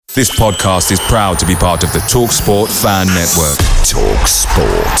This podcast is proud to be part of the TalkSport Fan Network.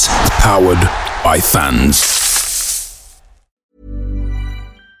 TalkSport. Powered by fans.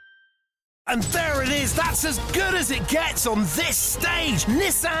 And there it is, that's as good as it gets on this stage.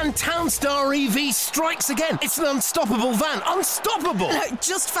 Nissan Townstar EV strikes again. It's an unstoppable van, unstoppable.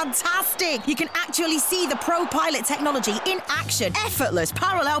 Just fantastic. You can actually see the ProPilot technology in action. Effortless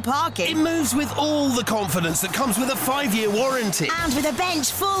parallel parking. It moves with all the confidence that comes with a 5-year warranty. And with a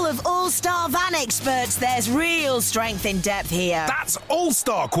bench full of all-star van experts, there's real strength in depth here. That's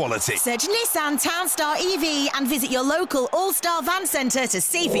all-star quality. Search Nissan Townstar EV and visit your local all-star van centre to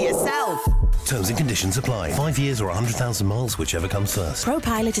see for yourself. Terms and conditions apply. 5 years or 100,000 miles, whichever comes first.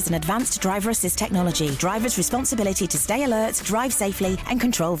 ProPilot is an advanced driver assist technology. Driver's responsibility to stay alert, drive safely and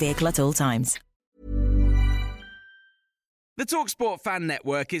control vehicle at all times. The TalkSport Fan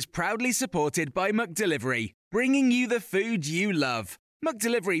Network is proudly supported by McDelivery, bringing you the food you love.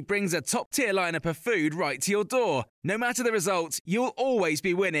 McDelivery brings a top-tier lineup of food right to your door. No matter the result, you'll always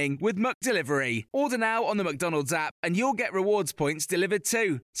be winning with McDelivery. Order now on the McDonald's app and you'll get rewards points delivered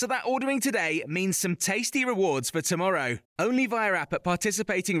too. So that ordering today means some tasty rewards for tomorrow. Only via app at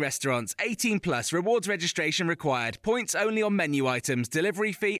participating restaurants. 18 plus. Rewards registration required. Points only on menu items.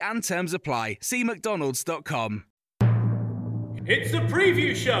 Delivery fee and terms apply. See mcdonalds.com. It's the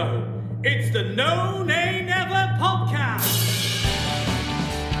preview show. It's the No Nay Never podcast.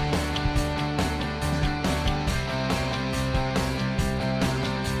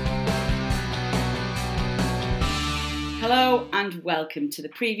 Hello and welcome to the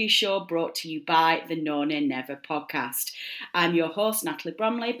preview show brought to you by the No Nay Never podcast. I'm your host Natalie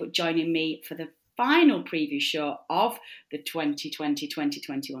Bromley, but joining me for the final preview show of the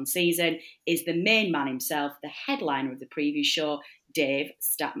 2020-2021 season is the main man himself, the headliner of the preview show, Dave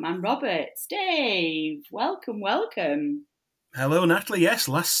Statman Roberts. Dave, welcome. Hello Natalie, yes,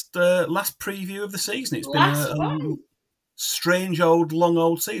 last preview of the season. It's been a strange long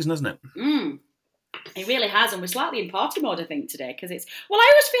old season, hasn't it? It really has, and we're slightly in party mode, I think, today, because I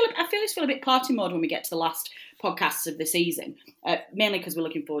always feel a bit party mode when we get to the last podcasts of the season, mainly because we're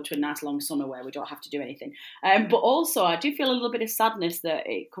looking forward to a nice long summer where we don't have to do anything. But also, I do feel a little bit of sadness that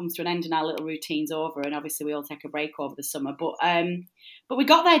it comes to an end and our little routine's over, and obviously we all take a break over the summer. But we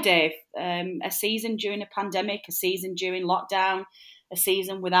got there, Dave. A season during a pandemic, a season during lockdown, a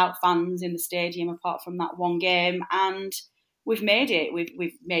season without fans in the stadium apart from that one game, and we've made it.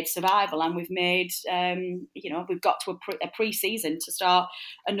 We've made survival, and we've made we've got to a pre-season to start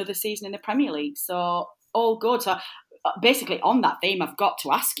another season in the Premier League. So all good. So basically, on that theme, I've got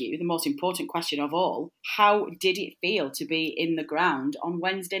to ask you the most important question of all: how did it feel to be in the ground on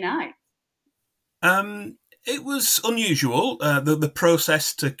Wednesday night? It was unusual, the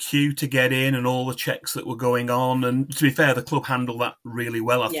process to queue to get in and all the checks that were going on. And to be fair, the club handled that really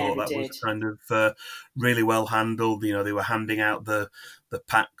well. I thought that was kind of really well handled. You know, they were handing out the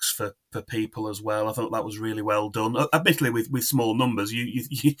packs for people as well. I thought that was really well done. Admittedly, with small numbers,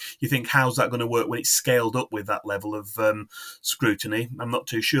 you think, how's that going to work when it's scaled up with that level of scrutiny? I'm not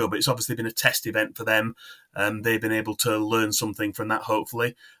too sure, but it's obviously been a test event for them. They've been able to learn something from that,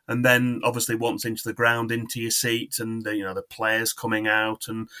 hopefully. And then, obviously, once into the ground, into your seat, and the players coming out,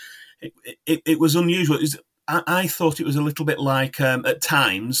 and it was unusual. I thought it was a little bit like, at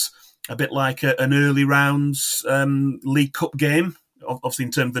times, a bit like an early rounds League Cup game. Obviously,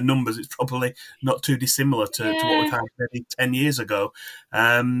 in terms of the numbers, it's probably not too dissimilar to what we've had maybe 10 years ago.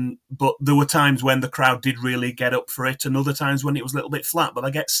 But there were times when the crowd did really get up for it, and other times when it was a little bit flat. But I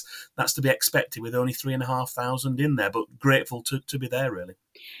guess that's to be expected with only 3,500 in there. But grateful to be there, really.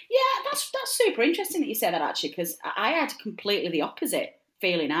 Yeah, that's super interesting that you say that, actually, because I had completely the opposite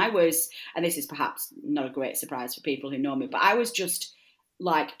feeling. I was, and this is perhaps not a great surprise for people who know me, but I was just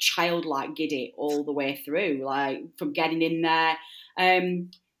like childlike giddy all the way through, like from getting in there. I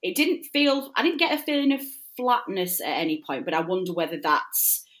didn't get a feeling of flatness at any point, but I wonder whether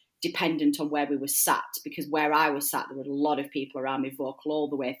that's dependent on where we were sat, because where I was sat, there were a lot of people around me vocal all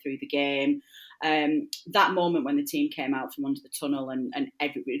the way through the game. That moment when the team came out from under the tunnel and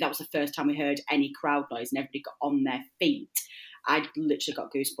everybody, that was the first time we heard any crowd noise and everybody got on their feet. I literally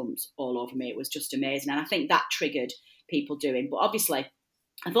got goosebumps all over me. It was just amazing. And I think that triggered people doing. But obviously,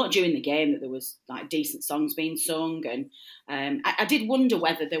 I thought during the game that there was like decent songs being sung, and I did wonder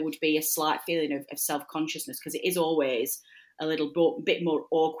whether there would be a slight feeling of self-consciousness, because it is always a little bit more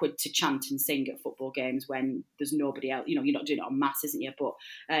awkward to chant and sing at football games when there's nobody else. You're not doing it en masse, isn't you? But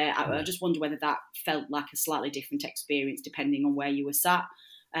I just wonder whether that felt like a slightly different experience depending on where you were sat.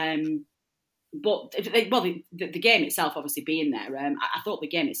 But the game itself, obviously being there, I thought the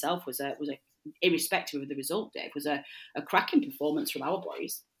game itself was a irrespective of the result, Dave, was a cracking performance from our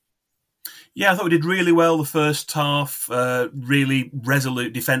boys. Yeah, I thought we did really well the first half, really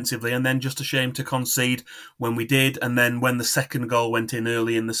resolute defensively, and then just a shame to concede when we did. And then when the second goal went in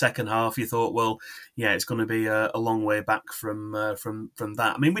early in the second half, you thought, well, yeah, it's going to be a long way back from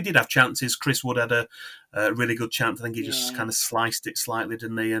that. I mean, we did have chances. Chris Wood had a really good chance. I think he just kind of sliced it slightly,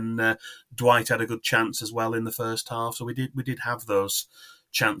 didn't he? And Dwight had a good chance as well in the first half. So we did have those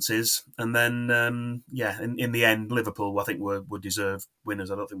chances, and then in the end, Liverpool I think were deserved winners.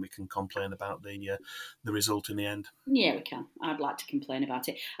 I don't think we can complain about the result in the end. Yeah, we can. I'd like to complain about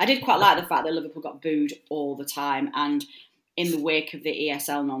it. I did quite like the fact that Liverpool got booed all the time, and in the wake of the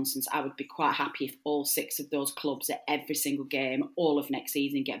ESL nonsense, I would be quite happy if all 6 of those clubs at every single game, all of next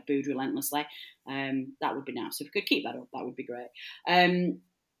season, get booed relentlessly. That would be nice. If we could keep that up, that would be great.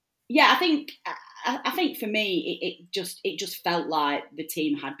 I think for me, it just felt like the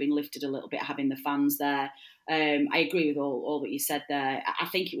team had been lifted a little bit, having the fans there. I agree with all that you said there. I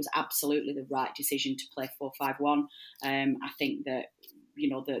think it was absolutely the right decision to play 4-5-1. I think that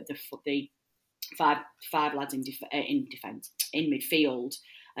the five lads in midfield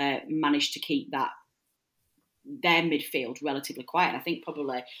managed to keep their midfield relatively quiet. I think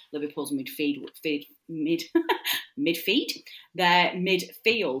probably Liverpool's their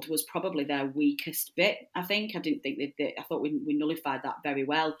midfield was probably their weakest bit. I think. I didn't think I thought we nullified that very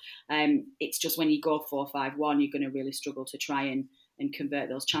well. It's just when you go 4-5-1, you're going to really struggle to try and convert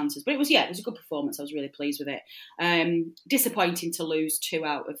those chances. But it was a good performance. I was really pleased with it. Disappointing to lose 2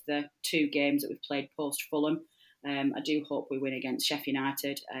 out of the 2 games that we've played post Fulham. I do hope we win against Sheffield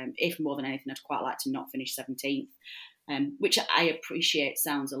United. If more than anything, I'd quite like to not finish 17th, which I appreciate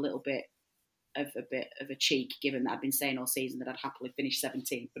sounds a little bit of a cheek, given that I've been saying all season that I'd happily finish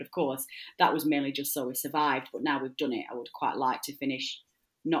 17th. But of course, that was mainly just so we survived. But now we've done it, I would quite like to finish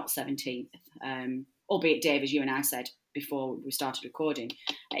not 17th. Albeit, Dave, as you and I said before we started recording,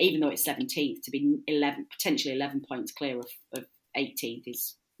 even though it's 17th, to be potentially 11 points clear of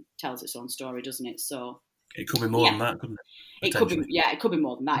 18th tells its own story, doesn't it? So. It could be more than that, couldn't it? It could be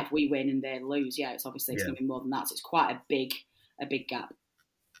more than that if we win and they lose. Yeah, it's going to be more than that. So it's quite a big gap.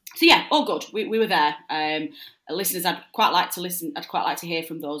 So yeah, all good. We were there. Listeners, I'd quite like to hear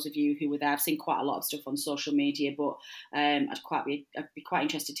from those of you who were there. I've seen quite a lot of stuff on social media, but I'd be quite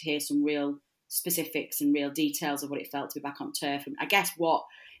interested to hear some real specifics and real details of what it felt to be back on turf, and I guess what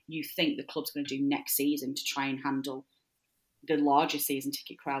you think the club's going to do next season to try and handle the larger season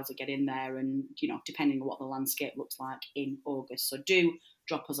ticket crowds that get in there, and depending on what the landscape looks like in August. So do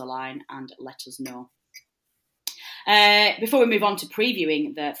drop us a line and let us know. Before we move on to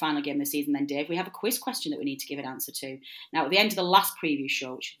previewing the final game of the season then, Dave, we have a quiz question that we need to give an answer to. Now, at the end of the last preview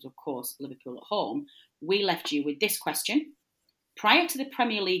show, which was of course Liverpool at home, we left you with this question. Prior to the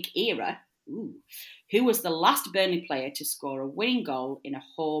Premier League era, who was the last Burnley player to score a winning goal in a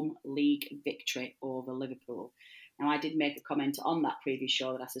home league victory over Liverpool? Now, I did make a comment on that previous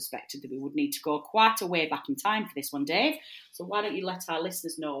show that I suspected that we would need to go quite a way back in time for this one, Dave. So why don't you let our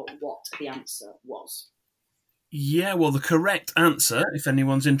listeners know what the answer was? Yeah, well, the correct answer, if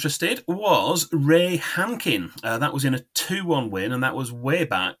anyone's interested, was Ray Hankin. That was in a 2-1 win, and that was way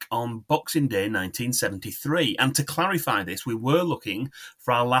back on Boxing Day 1973. And to clarify this, we were looking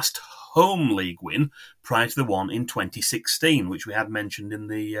for our last home league win prior to the one in 2016, which we had mentioned in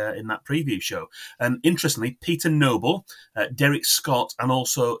that preview show. Interestingly, Peter Noble, Derek Scott, and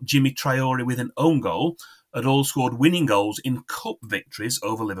also Jimmy Traore with an own goal had all scored winning goals in cup victories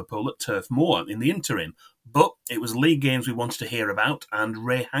over Liverpool at Turf Moor in the interim. But it was league games we wanted to hear about, and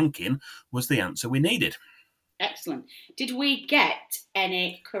Ray Hankin was the answer we needed. Excellent. Did we get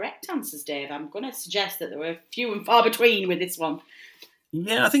any correct answers, Dave? I'm going to suggest that there were few and far between with this one.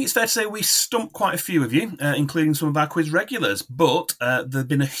 Yeah, I think it's fair to say we stumped quite a few of you, including some of our quiz regulars. But there'd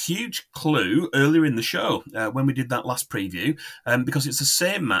been a huge clue earlier in the show when we did that last preview, because it's the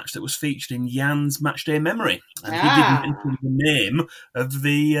same match that was featured in Jan's Matchday Memory, and he didn't mention the name of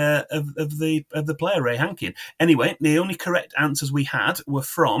the player, Ray Hankin. Anyway, the only correct answers we had were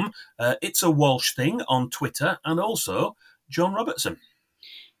from It's a Walsh Thing on Twitter and also John Robertson.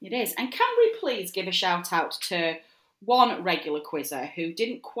 It is, and can we please give a shout out to one regular quizzer who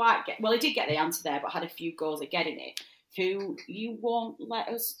didn't quite get, well, he did get the answer there, but had a few goals at getting it, who you won't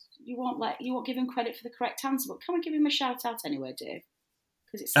give him credit for the correct answer, but can we give him a shout out anyway, Dave?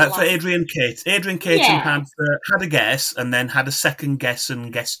 It's for Adrian Caton. Adrian Caton had a guess and then had a second guess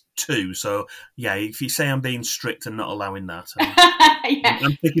and guessed 2. So, yeah, if you say I'm being strict and not allowing that.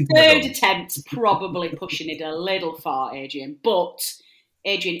 I'm third attempt, probably pushing it a little far, Adrian, but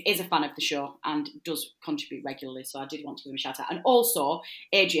Adrian is a fan of the show and does contribute regularly, so I did want to give him a shout out. And also,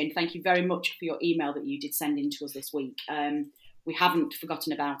 Adrian, thank you very much for your email that you did send in to us this week. We haven't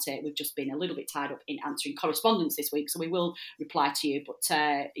forgotten about it. We've just been a little bit tied up in answering correspondence this week, so we will reply to you. But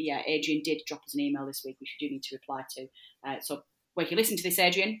Adrian did drop us an email this week, which you do need to reply to. So when you listen to this,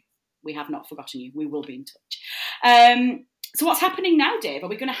 Adrian, we have not forgotten you. We will be in touch. So what's happening now, Dave? Are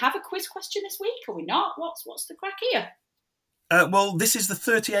we going to have a quiz question this week? Are we not? What's the crack here? Well, this is the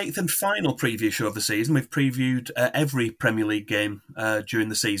 38th and final preview show of the season. We've previewed every Premier League game during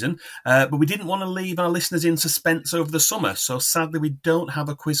the season, but we didn't want to leave our listeners in suspense over the summer, so sadly we don't have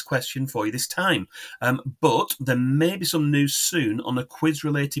a quiz question for you this time. But there may be some news soon on a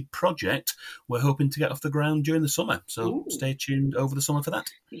quiz-related project we're hoping to get off the ground during the summer, so Stay tuned over the summer for that.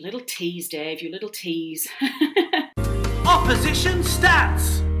 You little tease, Dave, you little tease. Opposition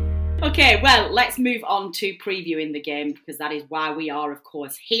stats! Okay, well, let's move on to previewing the game because that is why we are, of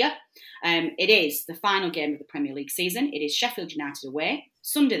course, here. It is the final game of the Premier League season. It is Sheffield United away,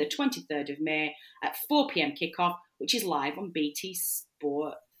 Sunday the 23rd of May at 4 p.m. kickoff, which is live on BT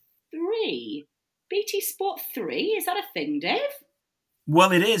Sport 3. BT Sport 3? Is that a thing, Dave?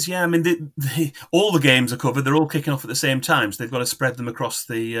 Well, it is, yeah. I mean, all the games are covered. They're all kicking off at the same time, so they've got to spread them across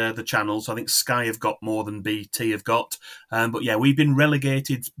the channels. I think Sky have got more than BT have got. But yeah, we've been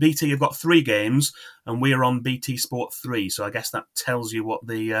relegated. BT have got 3 games, and we are on BT Sport 3. So I guess that tells you what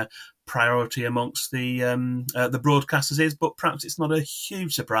the priority amongst the broadcasters is. But perhaps it's not a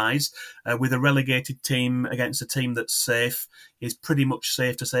huge surprise with a relegated team against a team that's safe. It's pretty much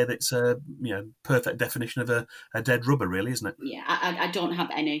safe to say that it's a perfect definition of a dead rubber, really, isn't it? Yeah, I don't have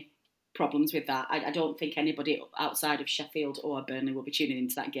any problems with that. I don't think anybody outside of Sheffield or Burnley will be tuning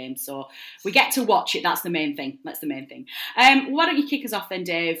into that game. So we get to watch it. That's the main thing. Why don't you kick us off then,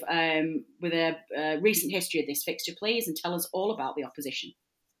 Dave, with a recent history of this fixture, please, and tell us all about the opposition.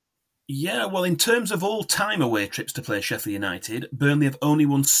 Yeah, well, in terms of all-time away trips to play Sheffield United, Burnley have only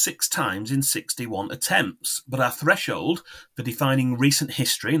won 6 times in 61 attempts. But our threshold for defining recent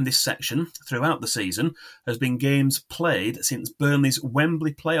history in this section throughout the season has been games played since Burnley's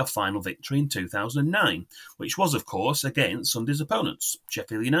Wembley playoff final victory in 2009, which was, of course, against Sunday's opponents,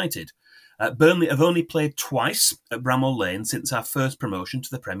 Sheffield United. Burnley have only played twice at Bramall Lane since our first promotion to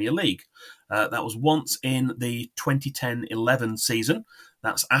the Premier League. That was once in the 2010-11 season.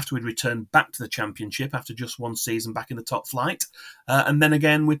 That's after we'd returned back to the Championship after just one season back in the top flight. And then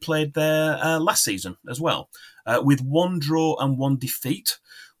again, we played there last season as well. With 1 draw and 1 defeat,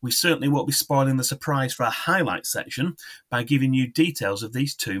 we certainly won't be spoiling the surprise for our highlights section by giving you details of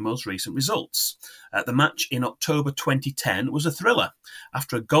these 2 most recent results. The match in October 2010 was a thriller.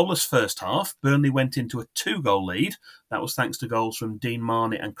 After a goalless first half, Burnley went into a 2-goal lead. That was thanks to goals from Dean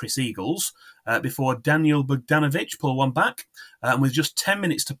Marney and Chris Eagles, before Daniel Bogdanovic pulled one back. And with just 10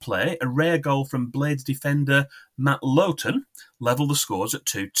 minutes to play, a rare goal from Blades defender Matt Lowton levelled the scores at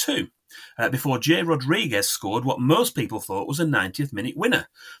 2-2. Before Jay Rodriguez scored what most people thought was a 90th minute winner.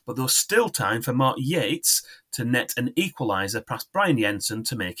 But there was still time for Mark Yates to net an equaliser past Brian Jensen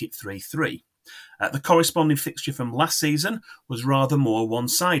to make it 3-3. The corresponding fixture from last season was rather more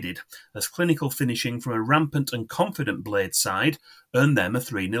one-sided, as clinical finishing from a rampant and confident Blades side earned them a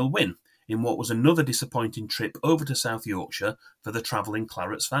 3-0 win, in what was another disappointing trip over to South Yorkshire for the travelling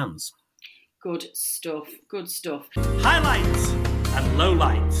Clarets fans. Good stuff. Highlights and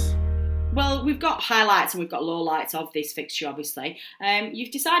lowlights. Well, we've got highlights and we've got lowlights of this fixture, obviously.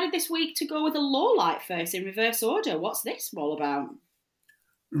 You've decided this week to go with a lowlight first in reverse order. What's this all about?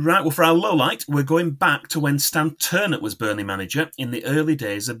 Right, well, for our lowlight, we're going back to when Stan Ternent was Burnley manager in the early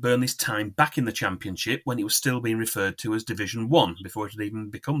days of Burnley's time back in the Championship, when it was still being referred to as Division 1, before it had even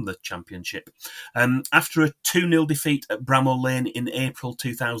become the Championship. After a 2-0 defeat at Bramall Lane in April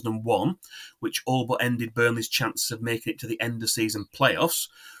 2001, which all but ended Burnley's chances of making it to the end-of-season playoffs,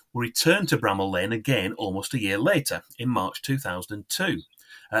 we returned to Bramall Lane again almost a year later, in March 2002.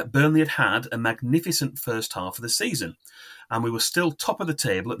 Burnley had a magnificent first half of the season, and we were still top of the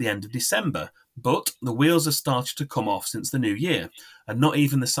table at the end of December, but the wheels had started to come off since the new year, and not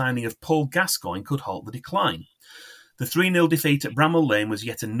even the signing of Paul Gascoigne could halt the decline. The 3-0 defeat at Bramall Lane was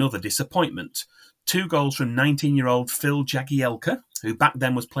yet another disappointment. 2 goals from 19-year-old Phil Jagielka, who back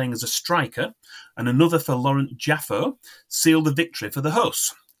then was playing as a striker, and another for Laurent Jaffo, sealed the victory for the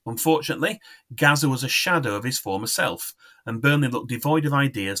hosts. Unfortunately, Gazza was a shadow of his former self, and Burnley looked devoid of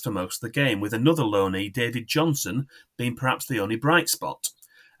ideas for most of the game, with another loanee, David Johnson, being perhaps the only bright spot.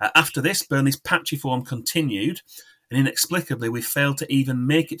 After this, Burnley's patchy form continued, and inexplicably we failed to even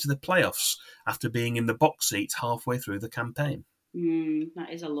make it to the playoffs after being in the box seats halfway through the campaign.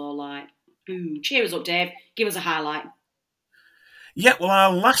 That is a low light. Cheer us up, Dave. Give us a highlight. Yeah, well,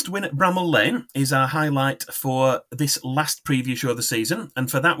 our last win at Bramall Lane is our highlight for this last preview show of the season,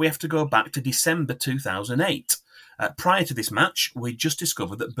 and for that we have to go back to December 2008. Prior to this match, we just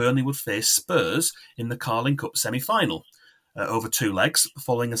discovered that Burnley would face Spurs in the Carling Cup semi-final over 2 legs,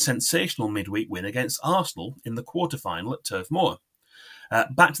 following a sensational midweek win against Arsenal in the quarter-final at Turf Moor.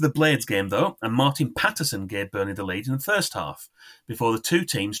 Back to the Blades game, though, and Martin Patterson gave Burnley the lead in the first half, before the two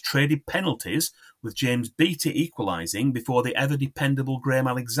teams traded penalties, with James Beattie equalising before the ever-dependable Graham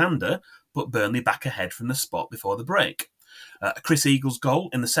Alexander put Burnley back ahead from the spot before the break. Chris Eagle's goal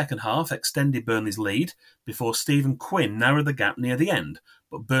in the second half extended Burnley's lead before Stephen Quinn narrowed the gap near the end,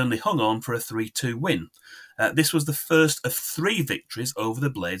 but Burnley hung on for a 3-2 win. This was the first of 3 victories over the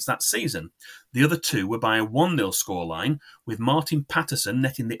Blades that season. The other 2 were by a 1-0 scoreline, with Martin Patterson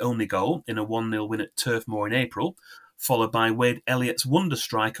netting the only goal in a 1-0 win at Turf Moor in April, followed by Wade Elliott's wonder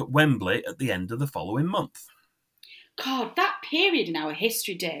strike at Wembley at the end of the following month. God, that period in our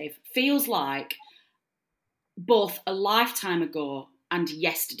history, Dave, feels like both a lifetime ago and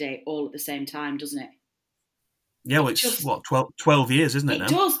yesterday all at the same time, doesn't it? Yeah, well, it's 12 years, isn't it now? It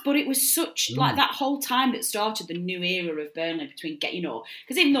does, but it was such, like that whole time that started the new era of Burnley between,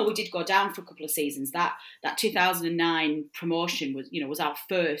 because even though we did go down for a couple of seasons, that 2009 promotion was our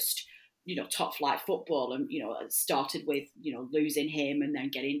first, top flight football, and, it started with, losing him and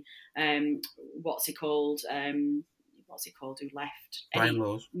then getting, what's he called who left? Brian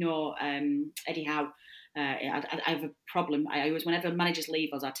Laws. No, Eddie Howe. I have a problem. I always, whenever managers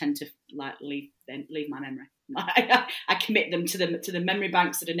leave us, I tend to leave my memory. I commit them to the memory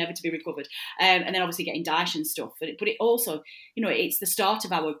banks that are never to be recovered. And then obviously getting Dyche and stuff. But it also, it's the start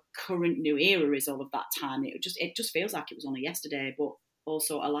of our current new era is all of that time. It just feels like it was only yesterday, but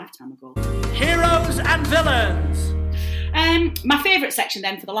also a lifetime ago. Heroes and villains. My favourite section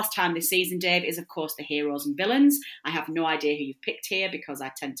then for the last time this season, Dave, is of course the heroes and villains. I have no idea who you've picked here because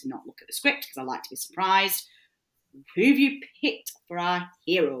I tend to not look at the script because I like to be surprised. Who have you picked for our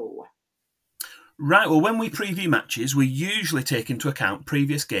hero? Right, well, when we preview matches, we usually take into account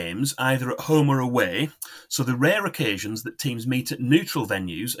previous games, either at home or away, so the rare occasions that teams meet at neutral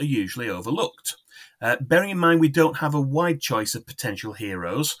venues are usually overlooked. Bearing in mind we don't have a wide choice of potential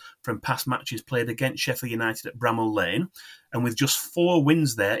heroes from past matches played against Sheffield United at Bramall Lane, and with just 4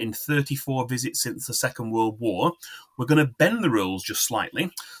 wins there in 34 visits since the Second World War, we're going to bend the rules just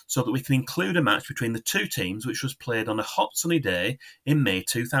slightly so that we can include a match between the two teams which was played on a hot sunny day in May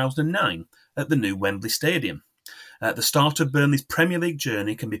 2009 at the new Wembley Stadium. The start of Burnley's Premier League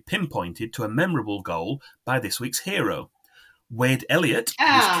journey can be pinpointed to a memorable goal by this week's hero. Wade Elliott,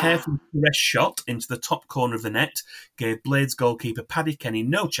 whose carefully pressed shot into the top corner of the net gave Blades goalkeeper Paddy Kenny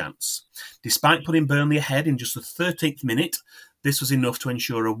no chance. Despite putting Burnley ahead in just the 13th minute, this was enough to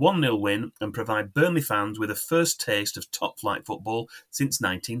ensure a 1-0 win and provide Burnley fans with a first taste of top-flight football since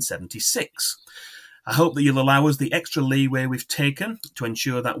 1976. I hope that you'll allow us the extra leeway we've taken to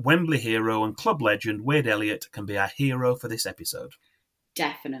ensure that Wembley hero and club legend Wade Elliott can be our hero for this episode.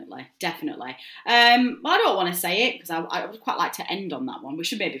 Definitely. I don't want to say it because I would quite like to end on that one. We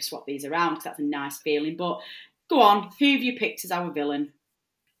should maybe swap these around because that's a nice feeling. But go on, who have you picked as our villain?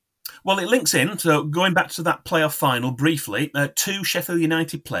 Well, it links in, so going back to that playoff final briefly, 2 Sheffield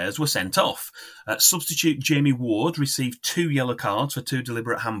United players were sent off. Substitute Jamie Ward received 2 yellow cards for 2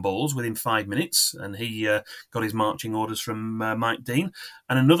 deliberate handballs within 5 minutes, and he got his marching orders from Mike Dean.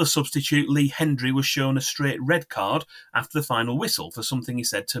 And another substitute, Lee Hendry, was shown a straight red card after the final whistle for something he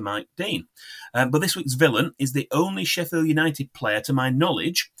said to Mike Dean. But this week's villain is the only Sheffield United player, to my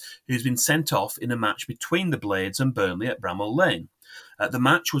knowledge, who's been sent off in a match between the Blades and Burnley at Bramall Lane. The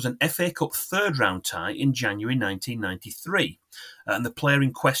match was an FA Cup third-round tie in January 1993. And the player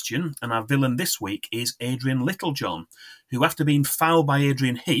in question, and our villain this week, is Adrian Littlejohn, who, after being fouled by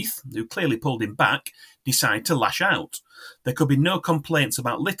Adrian Heath, who clearly pulled him back, decided to lash out. There could be no complaints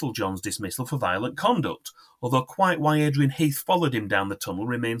about Littlejohn's dismissal for violent conduct, although quite why Adrian Heath followed him down the tunnel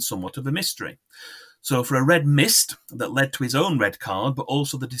remains somewhat of a mystery. So for a red mist that led to his own red card, but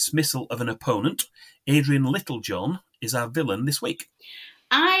also the dismissal of an opponent, Adrian Littlejohn is our villain this week.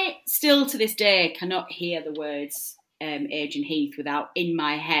 I still, to this day, cannot hear the words Adrian Heath without, in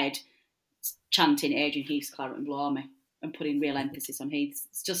my head, chanting Adrian Heath's Claret and Blow Me and putting real emphasis on Heath.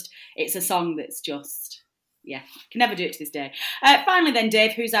 It's a song that's just, can never do it to this day. Finally then,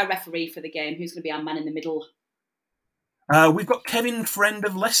 Dave, who's our referee for the game? Who's going to be our man in the middle? We've got Kevin Friend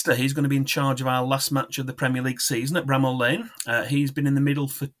of Leicester. He's going to be in charge of our last match of the Premier League season at Bramall Lane. He's been in the middle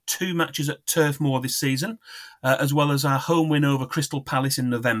for 2 matches at Turf Moor this season, as well as our home win over Crystal Palace in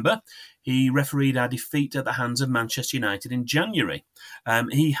November. He refereed our defeat at the hands of Manchester United in January.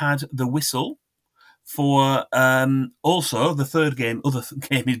 He had the whistle for also the other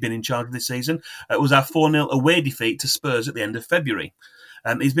game he's been in charge of this season. It was our 4-0 away defeat to Spurs at the end of February.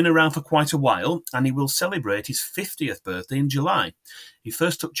 He's been around for quite a while, and he will celebrate his 50th birthday in July. He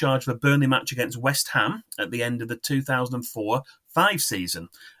first took charge of a Burnley match against West Ham at the end of the 2004-05 season.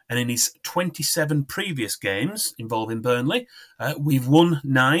 And in his 27 previous games involving Burnley, we've won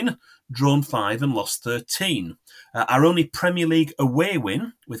 9, drawn 5 and lost 13. Our only Premier League away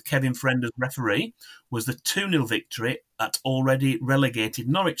win, with Kevin Friend as referee, was the 2-0 victory at already relegated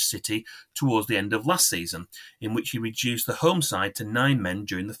Norwich City towards the end of last season, in which he reduced the home side to 9 men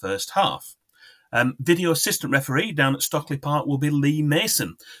during the first half. Video assistant referee down at Stockley Park will be Lee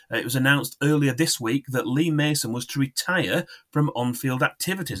Mason. It was announced earlier this week that Lee Mason was to retire from on-field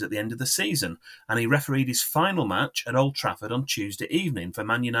activities at the end of the season, and he refereed his final match at Old Trafford on Tuesday evening for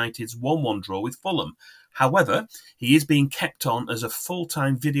Man United's 1-1 draw with Fulham. However, he is being kept on as a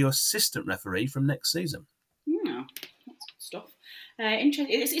full-time video assistant referee from next season. Yeah, that's good stuff.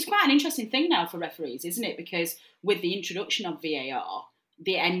 It's quite an interesting thing now for referees, isn't it? Because with the introduction of VAR,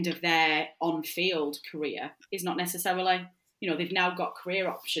 the end of their on-field career is not necessarily, they've now got career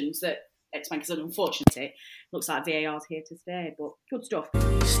options that it's makes it unfortunate. It looks like VAR's here to stay, but good stuff.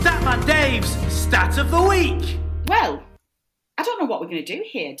 Statman Dave's Stat of the Week. Well, I don't know what we're going to do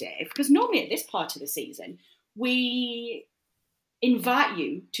here, Dave, because normally at this part of the season, we invite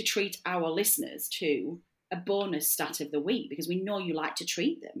you to treat our listeners to a bonus stat of the week because we know you like to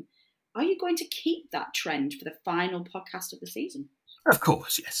treat them. Are you going to keep that trend for the final podcast of the season? Of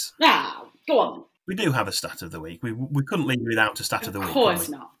course, yes. Ah, go on. We do have a stat of the week. We couldn't leave without a stat of the week. Of course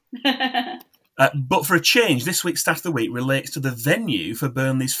not. But for a change, this week's stat of the week relates to the venue for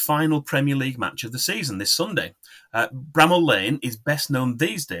Burnley's final Premier League match of the season this Sunday. Bramall Lane is best known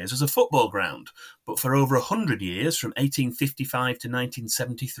these days as a football ground, but for over 100 years, from 1855 to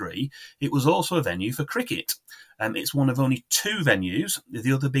 1973, it was also a venue for cricket. It's one of only 2 venues,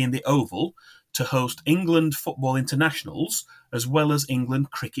 the other being the Oval, to host England football internationals as well as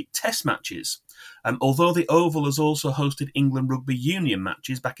England cricket test matches. Although the Oval has also hosted England rugby union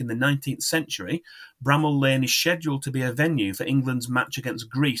matches back in the 19th century, Bramall Lane is scheduled to be a venue for England's match against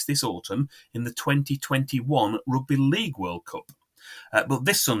Greece this autumn in the 2021 Rugby League World Cup. But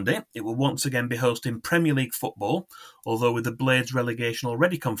this Sunday, it will once again be hosting Premier League football, although with the Blades relegation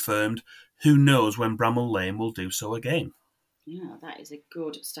already confirmed, who knows when Bramall Lane will do so again. Yeah, that is a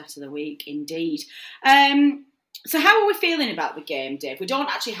good stat of the week indeed. So how are we feeling about the game, Dave? We don't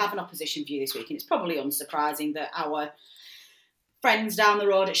actually have an opposition view this week, and it's probably unsurprising that our friends down the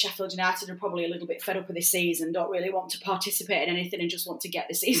road at Sheffield United are probably a little bit fed up with this season, don't really want to participate in anything and just want to get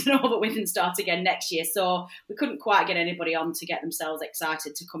the season over with and start again next year. So we couldn't quite get anybody on to get themselves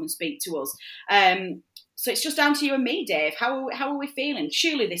excited to come and speak to us. So it's just down to you and me, Dave. How are we feeling?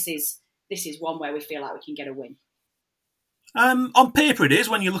 Surely this is one where we feel like we can get a win. On paper it is.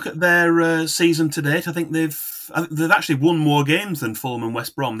 When you look at their season to date, I think they've actually won more games than Fulham and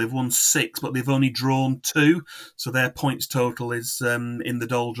West Brom. They've won 6, but they've only drawn 2, so their points total is in the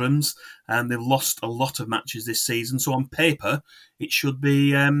doldrums, and they've lost a lot of matches this season. So on paper, it should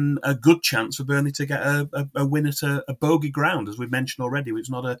be a good chance for Burnley to get a win at a bogey ground, as we've mentioned already, which is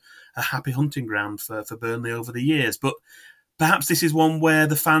not a happy hunting ground for Burnley over the years. But perhaps this is one where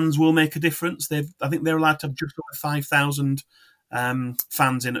the fans will make a difference. I think they're allowed to have just over 5,000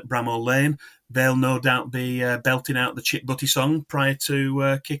 fans in at Bramall Lane. They'll no doubt be belting out the Chip Butty song prior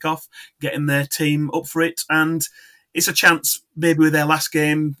to kick-off, getting their team up for it. And it's a chance, maybe with their last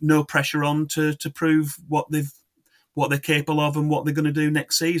game, no pressure on, to prove what they're capable of and what they're going to do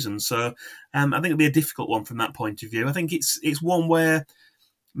next season. So I think it'll be a difficult one from that point of view. I think it's one where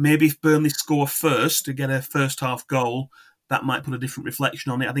maybe if Burnley score first to get a first-half goal, that might put a different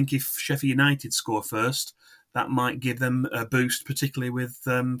reflection on it. I think if Sheffield United score first, that might give them a boost, particularly with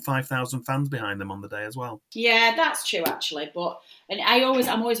 5,000 fans behind them on the day as well. Yeah, that's true actually. I'm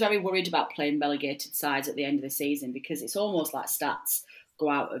always very worried about playing relegated sides at the end of the season because it's almost like stats go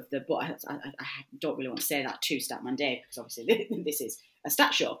out of the. But I don't really want to say that to Statman Dave because obviously this is a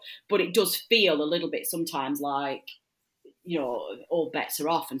stat show. But it does feel a little bit sometimes like, all bets are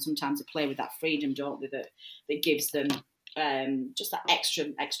off, and sometimes they play with that freedom, don't they? That gives them. Just that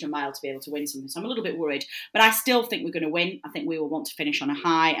extra mile to be able to win something. So I'm a little bit worried, but I still think we're going to win. I think we will want to finish on a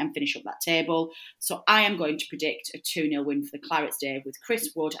high and finish up that table. So I am going to predict a 2-0 win for the Clarets, Dave, with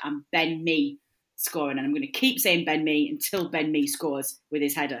Chris Wood and Ben Mee scoring. And I'm going to keep saying Ben Mee until Ben Mee scores with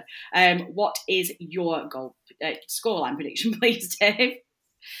his header. What is your goal scoreline prediction, please, Dave?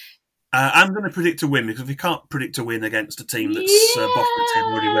 I'm going to predict a win, because if you can't predict a win against a team that's bottom of the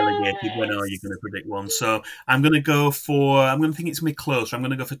table, already relegated, when are you going to predict one? So I'm going to think it's going to be closer. I'm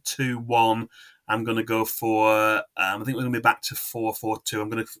going to go for 2-1. I'm going to go for, I think we're going to be back to 4-4-2. I'm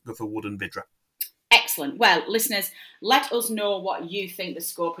going to go for Wood and Vidra. Excellent. Well, listeners, let us know what you think the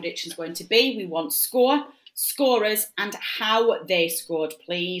score prediction is going to be. We want score, scorers, and how they scored,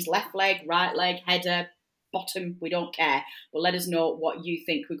 please. Left leg, right leg, header, bottom, we don't care. But let us know what you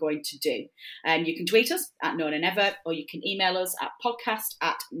think we're going to do. And you can tweet us at NoNayNever, or you can email us at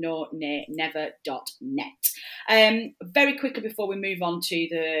podcast@nonaynever.net. Very quickly before we move on to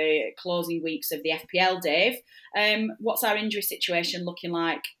the closing weeks of the FPL, Dave, what's our injury situation looking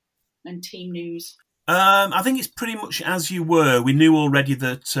like and team news? I think it's pretty much as you were. We knew already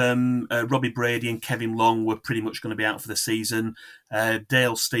that Robbie Brady and Kevin Long were pretty much going to be out for the season.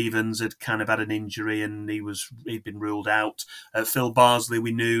 Dale Stephens had kind of had an injury and he'd been ruled out. Phil Barsley,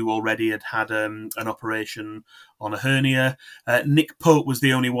 we knew already had an operation on a hernia. Nick Pope was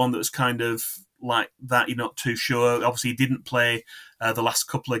the only one that was kind of like that. You're not too sure. Obviously, he didn't play the last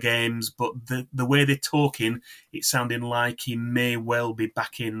couple of games, but the way they're talking, it's sounding like he may well be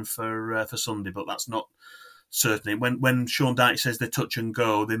back in for Sunday, but that's not certain. When Sean Dyche says they touch and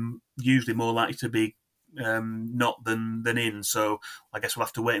go, they're usually more likely to be not than in. So I guess we'll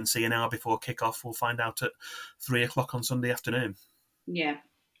have to wait and see an hour before kick-off. We'll find out at 3:00 on Sunday afternoon. Yeah.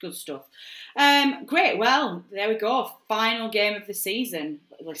 Good stuff. Great. Well, there we go. Final game of the season,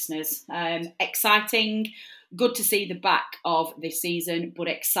 listeners. Exciting. Good to see the back of this season, but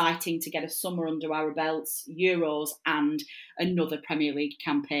exciting to get a summer under our belts, Euros and another Premier League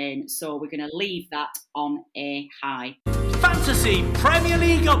campaign. So we're going to leave that on a high. Fantasy Premier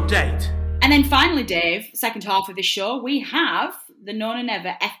League update. And then finally, Dave, second half of the show, we have the No Nay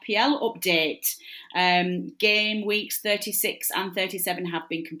Never FPL update. Game weeks 36 and 37 have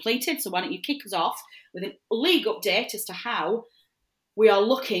been completed. So why don't you kick us off with a league update as to how we are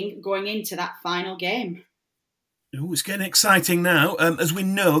looking going into that final game. Ooh, it's getting exciting now. As we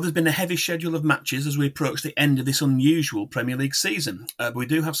know, there's been a heavy schedule of matches as we approach the end of this unusual Premier League season. But we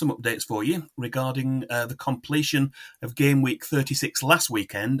do have some updates for you regarding the completion of Game Week 36 last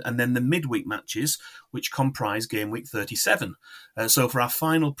weekend and then the midweek matches, which comprise Game Week 37. So for our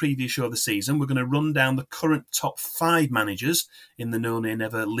final preview show of the season, we're going to run down the current top 5 managers in the No Nay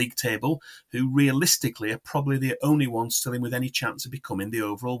Never league table, who realistically are probably the only ones still in with any chance of becoming the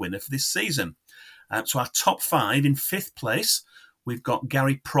overall winner for this season. So our top 5, in 5th place, we've got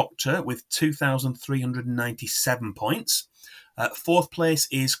Gary Proctor with 2,397 points. 4th place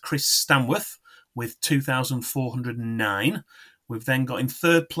is Chris Stanworth with 2,409. We've then got in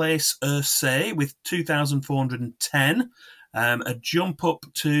 3rd place Ursay with 2,410. A jump up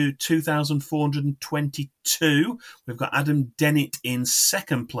to 2,422. We've got Adam Dennett in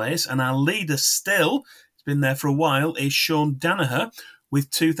 2nd place. And our leader still, he's been there for a while, is Sean Danaher with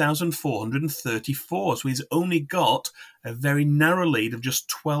 2,434. So he's only got a very narrow lead of just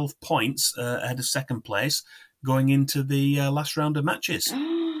 12 points ahead of 2nd place going into the last round of matches.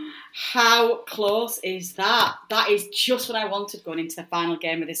 How close is that? That is just what I wanted going into the final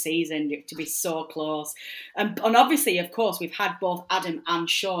game of the season, to be so close. And obviously, of course, we've had both Adam and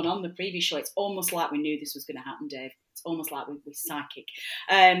Sean on the previous show. It's almost like we knew this was going to happen, Dave. It's almost like we're psychic.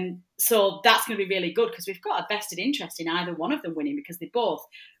 So that's going to be really good because we've got a vested interest in either one of them winning because they're both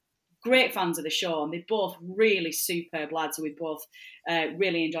great fans of the show and they're both really superb lads and we both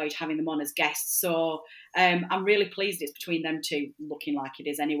really enjoyed having them on as guests. So I'm really pleased it's between them two, looking like it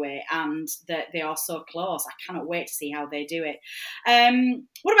is anyway, and that they are so close. I cannot wait to see how they do it.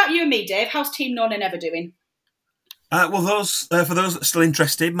 What about you and me, Dave? How's Team No Nay Never doing? For those that are still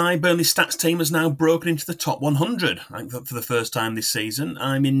interested, my Burnley Stats team has now broken into the top 100 for the first time this season.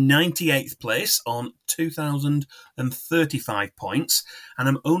 I'm in 98th place on 2,035 points, and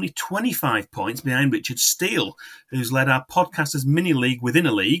I'm only 25 points behind Richard Steele, who's led our podcasters mini league within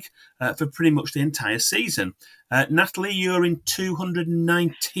a league for pretty much the entire season. Natalie, you're in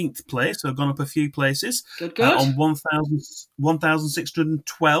 219th place, so I've gone up a few places. Good. On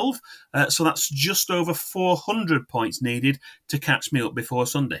 1,612. So that's just over 400 points needed to catch me up before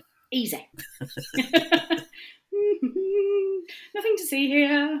Sunday. Easy. Nothing to see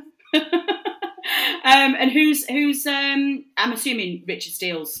here. And who's I'm assuming Richard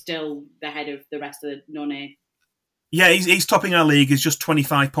Steele's still the head of the rest of the No Nay. Yeah, he's topping our league. He's just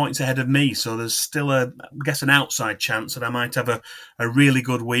 25 points ahead of me, so there's still an outside chance that I might have a really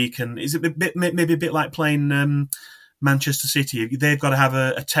good week. And is it maybe a bit like playing Manchester City? They've got to have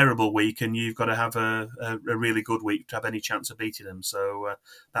a terrible week, and you've got to have a really good week to have any chance of beating them. So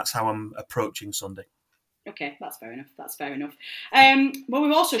that's how I'm approaching Sunday. Okay, that's fair enough. Well,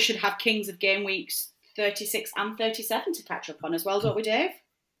 we also should have Kings of Game Weeks 36 and 37 to catch up on as well, don't we, Dave?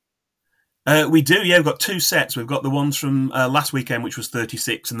 We do, yeah. We've got two sets. We've got the ones from last weekend, which was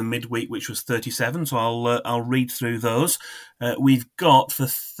 36, and the midweek, which was 37. So I'll read through those. We've got for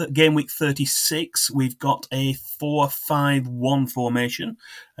game week 36, we've got a 4-5-1 formation.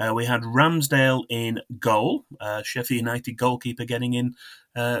 We had Ramsdale in goal. Sheffield United goalkeeper getting into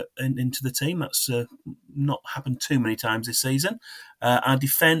the team. That's not happened too many times this season. Our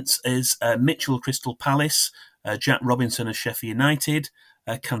defence is Mitchell, Crystal Palace, Jack Robinson of Sheffield United,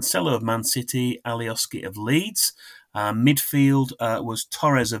 Cancelo of Man City, Alioski of Leeds. Midfield was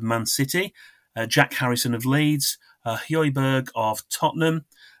Torres of Man City, Jack Harrison of Leeds, Højbjerg of Tottenham,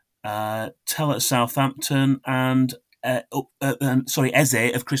 Tell at Southampton, and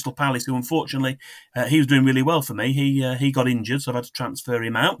Eze of Crystal Palace, who unfortunately he was doing really well for me. He got injured, so I've had to transfer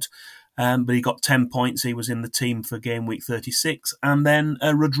him out. But he got 10 points. He was in the team for game week 36. And then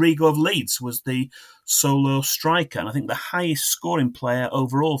Rodrigo of Leeds was the solo striker. And I think the highest scoring player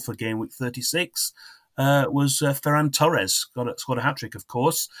overall for game week 36 was Ferran Torres. Scored a hat-trick, of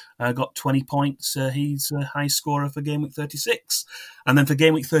course. Got 20 points. He's a high scorer for game week 36. And then for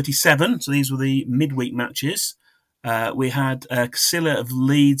game week 37, so these were the midweek matches, we had Casilla of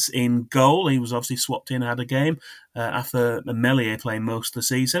Leeds in goal. He was obviously swapped in, had a game after Meslier playing most of the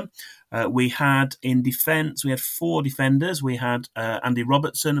season. We had in defence, we had four defenders. We had Andy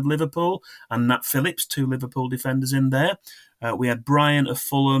Robertson of Liverpool and Nat Phillips, two Liverpool defenders in there. We had Brian of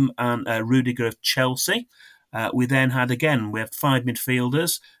Fulham and Rudiger of Chelsea. We then had, we had five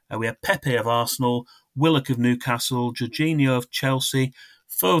midfielders. We had Pepe of Arsenal, Willock of Newcastle, Jorginho of Chelsea,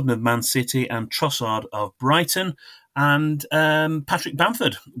 Foden of Man City, and Trossard of Brighton. And Patrick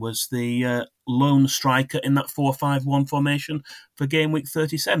Bamford was the lone striker in that 4-5-1 formation for game week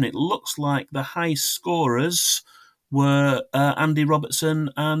 37. It looks like the high scorers were Andy Robertson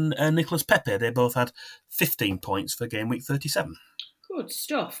and Nicolas Pepe. They both had 15 points for game week 37. Good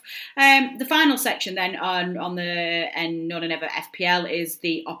stuff. The final section then on the No Nay Never FPL is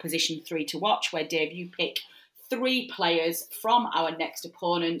the opposition 3 to watch, where, Dave, you pick 3 players from our next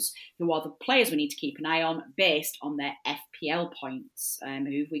opponents who are the players we need to keep an eye on based on their FPL points. Who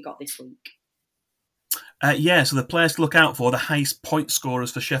have we got this week? So the players to look out for, the highest point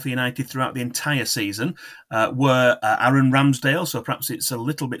scorers for Sheffield United throughout the entire season, were Aaron Ramsdale. So perhaps it's a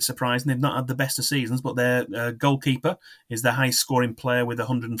little bit surprising. They've not had the best of seasons, but their goalkeeper is the highest scoring player with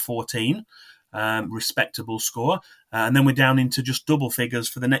 114. Respectable score. And then we're down into just double figures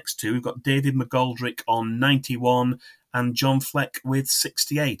for the next two. We've got David McGoldrick on 91 and John Fleck with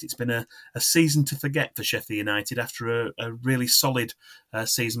 68. It's been a season to forget for Sheffield United after a really solid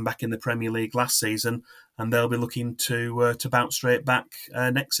season back in the Premier League last season, and they'll be looking to bounce straight back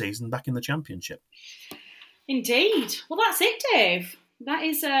next season, back in the Championship. Indeed. Well, that's it, Dave. That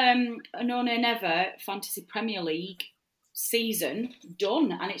is a No Nay Never Fantasy Premier League season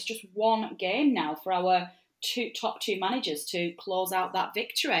done, and it's just one game now for our top two managers to close out that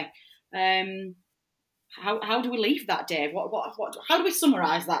victory. How do we leave that, Dave? What how do we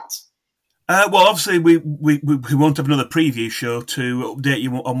summarise that? Well, obviously we won't have another preview show to update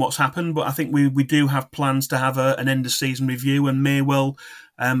you on what's happened, but I think we do have plans to have an end of season review, and may well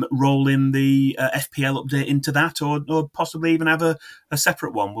roll in the FPL update into that, or possibly even have a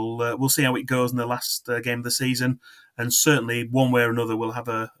separate one. We'll see how it goes in the last game of the season, and certainly one way or another we'll have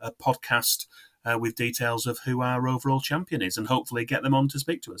a podcast with details of who our overall champion is, and hopefully get them on to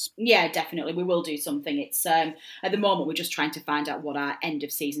speak to us. Yeah, definitely. We will do something. It's at the moment we're just trying to find out what our end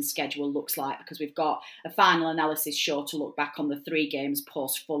of season schedule looks like, because we've got a final analysis show to look back on the 3 games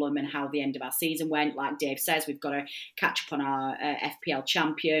post Fulham and how the end of our season went. Like Dave says, we've got to catch up on our FPL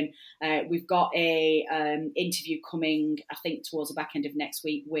champion. We've got a interview coming, I think, towards the back end of next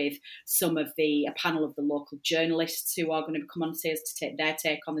week with a panel of the local journalists who are going to come on to take their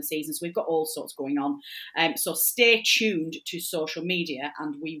take on the season. So we've got all sorts going on. So stay tuned to social media,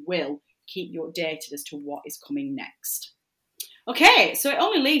 and we will keep you updated as to what is coming next. Okay, so it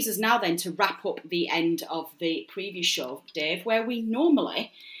only leaves us now then to wrap up the end of the previous show, Dave, where we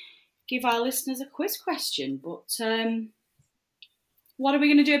normally give our listeners a quiz question. But what are we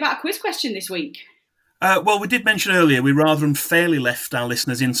going to do about a quiz question this week? Well, we did mention earlier we rather unfairly left our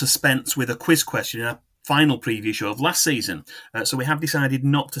listeners in suspense with a quiz question in our final preview show of last season. So we have decided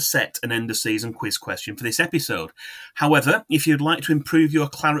not to set an end-of-season quiz question for this episode. However, if you'd like to improve your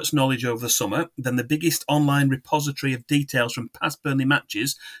Clarets knowledge over the summer, then the biggest online repository of details from past Burnley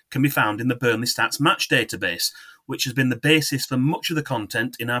matches can be found in the Burnley Stats Match Database, which has been the basis for much of the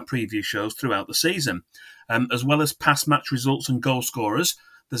content in our preview shows throughout the season. As well as past match results and goal scorers,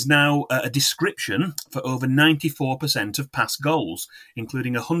 there's now a description for over 94% of past goals,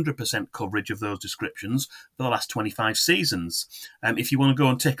 including 100% coverage of those descriptions for the last 25 seasons. If you want to go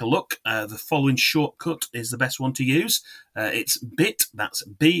and take a look, the following shortcut is the best one to use. It's that's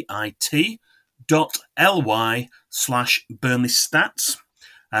bit.ly/Burnley Stats.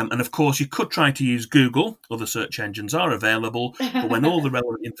 And of course, you could try to use Google. Other search engines are available. But when all the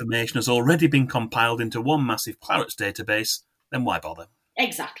relevant information has already been compiled into one massive Clarets database, then why bother?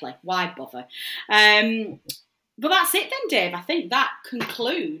 Exactly. Why bother? But that's it then, Dave. I think that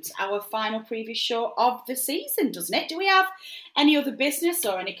concludes our final preview show of the season, doesn't it? Do we have any other business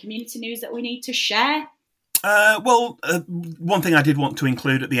or any community news that we need to share? One thing I did want to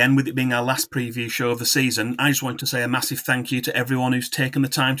include at the end, with it being our last preview show of the season, I just want to say a massive thank you to everyone who's taken the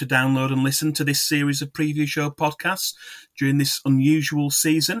time to download and listen to this series of preview show podcasts during this unusual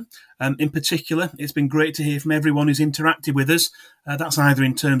season. In particular, it's been great to hear from everyone who's interacted with us. That's either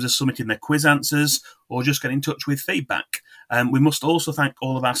in terms of submitting their quiz answers or just getting in touch with feedback. We must also thank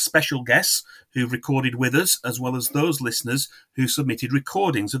all of our special guests who've recorded with us, as well as those listeners who submitted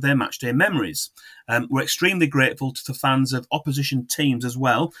recordings of their matchday memories. We're extremely grateful to the fans of opposition teams as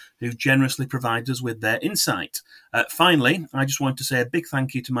well, who generously provide us with their insight. Finally, I just want to say a big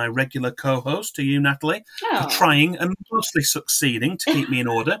thank you to my regular co-host, to you, Natalie, for trying and mostly succeeding to keep me in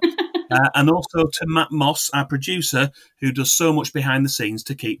order. And also to Matt Moss, our producer, who does so much behind the scenes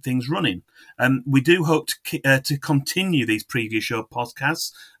to keep things running. We do hope to continue these preview show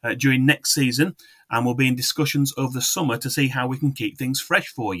podcasts during next season, and we'll be in discussions over the summer to see how we can keep things fresh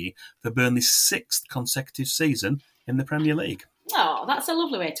for you for Burnley's 6th consecutive season in the Premier League. Oh, that's a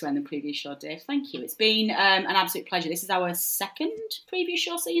lovely way to end the preview show, Dave. Thank you. It's been an absolute pleasure. This is our second preview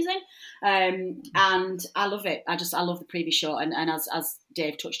show season, and I love it. I love the preview show, and as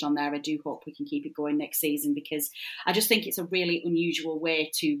Dave touched on there, I do hope we can keep it going next season, because I just think it's a really unusual way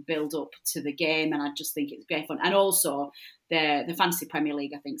to build up to the game, and I just think it's great fun. And also, the Fantasy Premier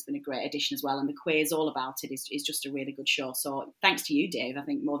League, I think, has been a great addition as well, and the quiz, all about it, is just a really good show. So thanks to you, Dave. I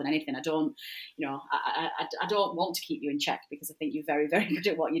think more than anything, I don't want to keep you in check, because I think you're very, very good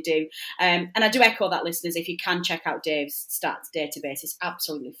at what you do. And I do echo that, listeners. If you can check out Dave's stats database, it's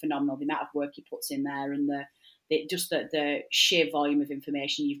absolutely phenomenal. The amount of work he puts in there, and the sheer volume of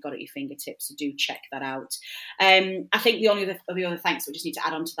information you've got at your fingertips. So do check that out. I think the other thanks we just need to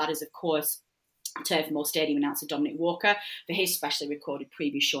add on to that is, of course, Turf Moor Stadium announcer Dominic Walker for his specially recorded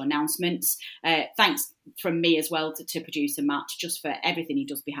preview show announcements. Thanks from me as well to producer Matt, just for everything he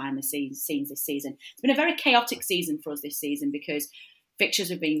does behind the scenes this season. It's been a very chaotic season for us this season, because fixtures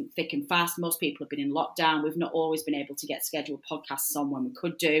have been thick and fast. Most people have been in lockdown. We've not always been able to get scheduled podcasts on when we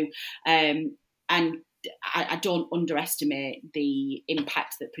could do. And I don't underestimate the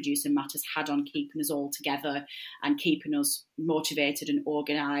impact that producer Matt has had on keeping us all together and keeping us motivated and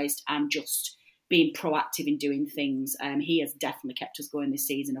organised and just being proactive in doing things. He has definitely kept us going this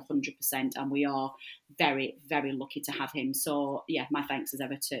season 100%, and we are very, very lucky to have him. So, yeah, my thanks as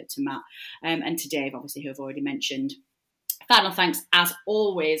ever to Matt and to Dave, obviously, who I've already mentioned. Final thanks, as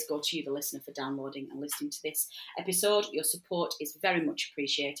always, go to you, the listener, for downloading and listening to this episode. Your support is very much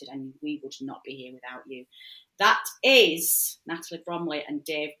appreciated, and we would not be here without you. That is Natalie Bromley and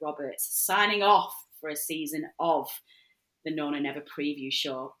Dave Roberts signing off for a season of the No Nay Never preview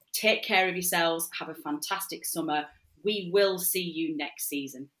show. Take care of yourselves. Have a fantastic summer. We will see you next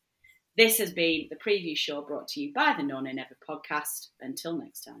season. This has been the preview show brought to you by the No Nay Never podcast. Until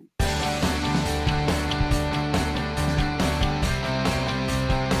next time.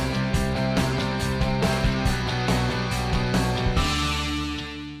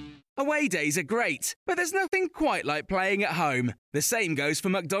 Away days are great, but there's nothing quite like playing at home. The same goes for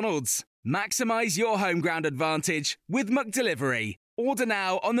McDonald's. Maximise your home ground advantage with McDelivery. Order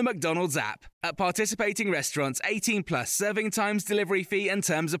now on the McDonald's app. At participating restaurants, 18 plus, serving times, delivery fee and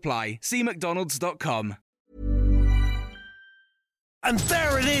terms apply. See mcdonalds.com. And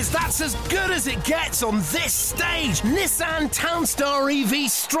there it is, that's as good as it gets on this stage. Nissan Townstar EV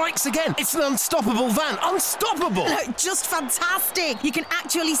strikes again. It's an unstoppable van, unstoppable. Just fantastic. You can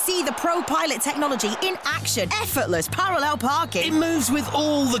actually see the ProPilot technology in action. Effortless parallel parking. It moves with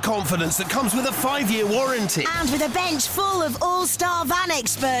all the confidence that comes with a 5-year warranty. And with a bench full of all-star van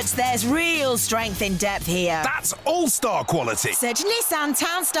experts, there's real strength in depth here. That's all-star quality. Search Nissan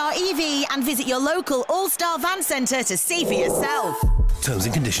Townstar EV and visit your local all-star van centre to see for yourself. Terms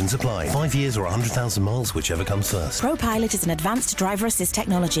and conditions apply. 5 years or 100,000 miles, whichever comes first. ProPilot is an advanced driver assist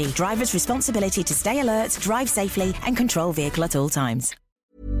technology. Driver's responsibility to stay alert, drive safely, and control vehicle at all times.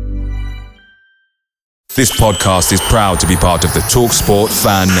 This podcast is proud to be part of the TalkSport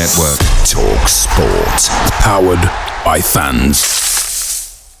Fan Network. TalkSport. Powered by fans.